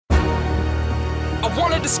I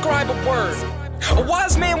want to describe a word. A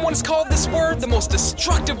wise man once called this word the most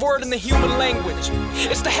destructive word in the human language.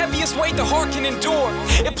 It's the heaviest weight the heart can endure.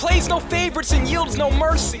 It plays no favorites and yields no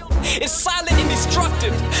mercy. It's silent and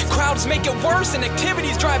destructive. Crowds make it worse and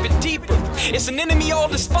activities drive it deeper. It's an enemy all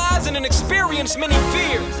despise and an experience many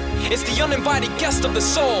fear. It's the uninvited guest of the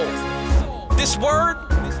soul. This word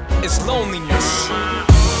is loneliness.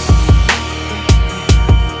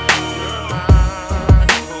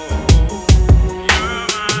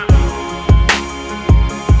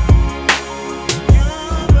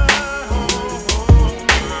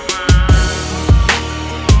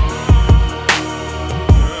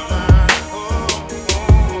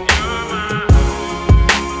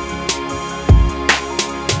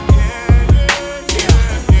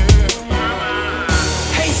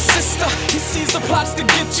 Plots to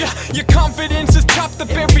get ya. Your confidence is chopped up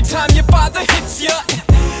every time your father hits ya.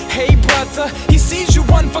 Hey brother, he sees you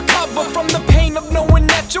run for cover from the pain of knowing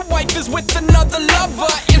that your wife is with another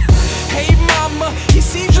lover. Hey mama, he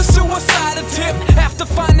sees your suicide attempt after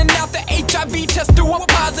finding out the HIV test threw a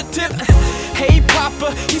positive. Hey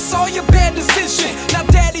papa, he saw your bad decision. Now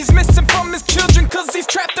daddy's missing from his children cause he's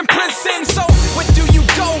trapped in prison. So where do you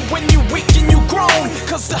go when you weak and you grown?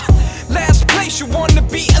 Cause the last place you wanna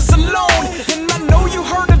be is alone. And I know you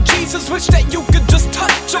heard of Jesus, wish that you could just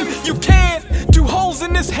touch him. You can do holes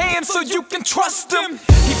in his hands so you can trust him.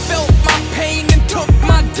 He felt my pain and took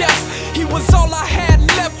my death. He was all I had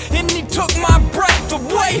left and he took my breath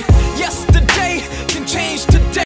away. Yesterday can change